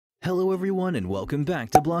Hello everyone and welcome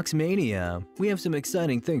back to Bloxmania. We have some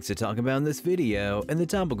exciting things to talk about in this video, and the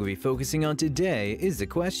topic we'll be focusing on today is the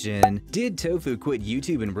question, did Tofuu quit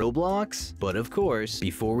YouTube and Roblox? But of course,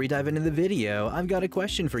 before we dive into the video, I've got a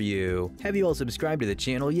question for you. Have you all subscribed to the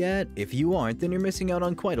channel yet? If you aren't, then you're missing out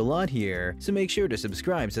on quite a lot here, so make sure to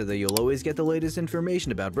subscribe so that you'll always get the latest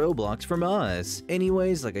information about Roblox from us.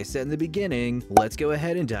 Anyways, like I said in the beginning, let's go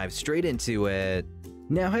ahead and dive straight into it.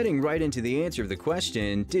 Now heading right into the answer of the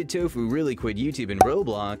question, did Tofuu really quit YouTube and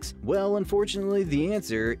Roblox? Well, unfortunately, the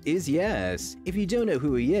answer is yes. If you don't know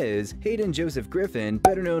who he is, Hayden Joseph Griffin,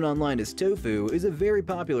 better known online as Tofuu, is a very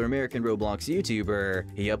popular American Roblox YouTuber.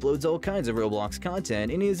 He uploads all kinds of Roblox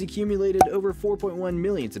content and he has accumulated over 4.1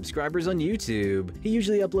 million subscribers on YouTube. He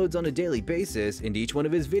usually uploads on a daily basis, and each one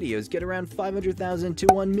of his videos get around 500,000 to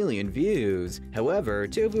 1 million views. However,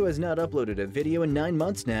 Tofuu has not uploaded a video in 9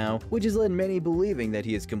 months now, which has led many believing that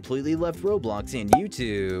he has completely left Roblox and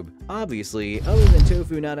YouTube. Obviously, other than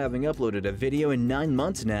Tofuu not having uploaded a video in 9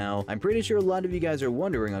 months now, I'm pretty sure a lot of you guys are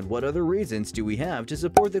wondering on what other reasons do we have to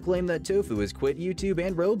support the claim that Tofuu has quit YouTube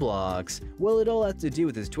and Roblox. Well, it all has to do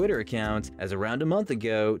with his Twitter account, as around a month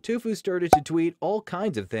ago, Tofuu started to tweet all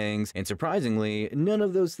kinds of things, and surprisingly, none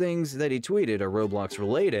of those things that he tweeted are Roblox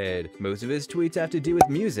related. Most of his tweets have to do with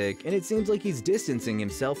music, and it seems like he's distancing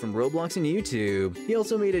himself from Roblox and YouTube. He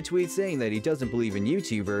also made a tweet saying that he doesn't believe in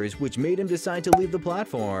YouTubers, which made him decide to leave the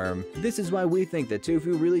platform. This is why we think that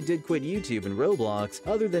Tofuu really did quit YouTube and Roblox,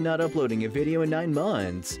 other than not uploading a video in 9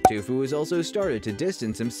 months. Tofuu has also started to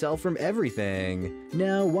distance himself from everything.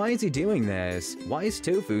 Now, why is he doing this? Why is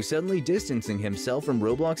Tofuu suddenly distancing himself from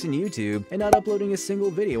Roblox and YouTube and not uploading a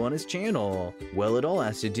single video on his channel? Well, it all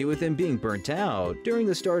has to do with him being burnt out. During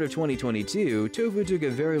the start of 2022, Tofuu took a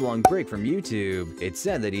very long break from YouTube. It's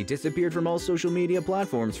said that he disappeared from all social media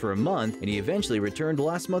platforms for a month, and he eventually returned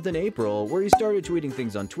last month in April, where he started tweeting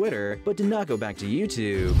things on Twitter, but did not go back to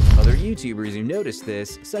YouTube. Other YouTubers who noticed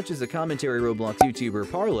this, such as the commentary Roblox YouTuber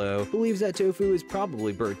Parlo, believes that Tofuu is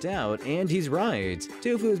probably burnt out, and he's right.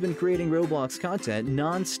 Tofuu has been creating Roblox content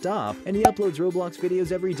non-stop, and he uploads Roblox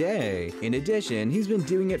videos every day. In addition, he's been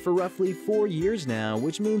doing it for roughly 4 years now,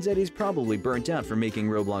 which means that he's probably burnt out from making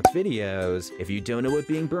Roblox videos. If you don't know what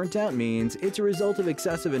being burnt out means, it's a result of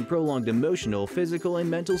excessive and prolonged emotional, physical, and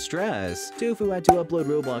mental stress. Tofuu had to upload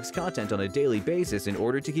Roblox content on a daily basis in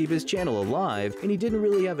order to keep his channel alive, and he didn't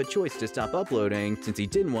really have a choice to stop uploading since he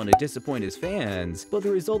didn't want to disappoint his fans. But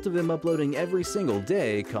the result of him uploading every single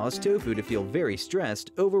day caused Tofuu to feel very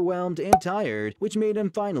stressed, overwhelmed, and tired, which made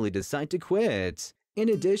him finally decide to quit. In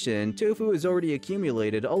addition, Tofuu has already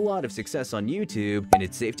accumulated a lot of success on YouTube, and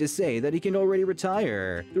it's safe to say that he can already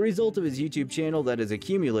retire. The result of his YouTube channel that has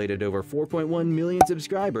accumulated over 4.1 million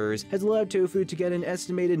subscribers has allowed Tofuu to get an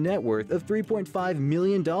estimated net worth of $3.5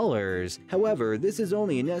 million. However, this is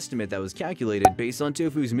only an estimate that was calculated based on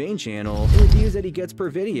Tofuu's main channel and the views that he gets per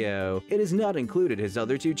video. It has not included his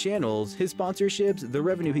other 2 channels, his sponsorships, the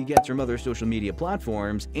revenue he gets from other social media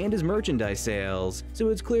platforms, and his merchandise sales. So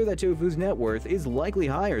it's clear that Tofuu's net worth is likely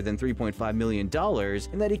higher than $3.5 million,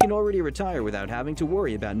 and that he can already retire without having to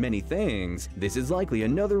worry about many things. This is likely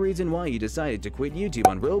another reason why he decided to quit YouTube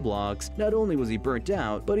on Roblox. Not only was he burnt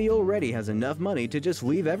out, but he already has enough money to just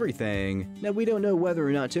leave everything. Now, we don't know whether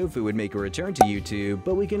or not Tofuu would make a return to YouTube,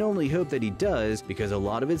 but we can only hope that he does, because a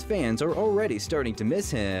lot of his fans are already starting to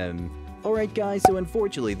miss him. Alright guys, so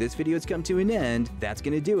unfortunately this video has come to an end. That's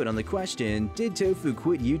gonna do it on the question, did Tofuu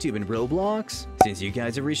quit YouTube and Roblox? Since you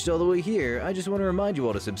guys have reached all the way here, I just want to remind you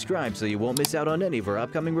all to subscribe so you won't miss out on any of our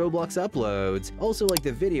upcoming Roblox uploads. Also like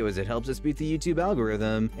the video as it helps us beat the YouTube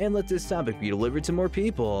algorithm, and let this topic be delivered to more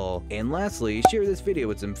people. And lastly, share this video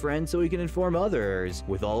with some friends so we can inform others.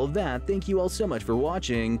 With all of that, thank you all so much for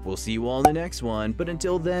watching. We'll see you all in the next one, but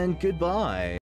until then, goodbye!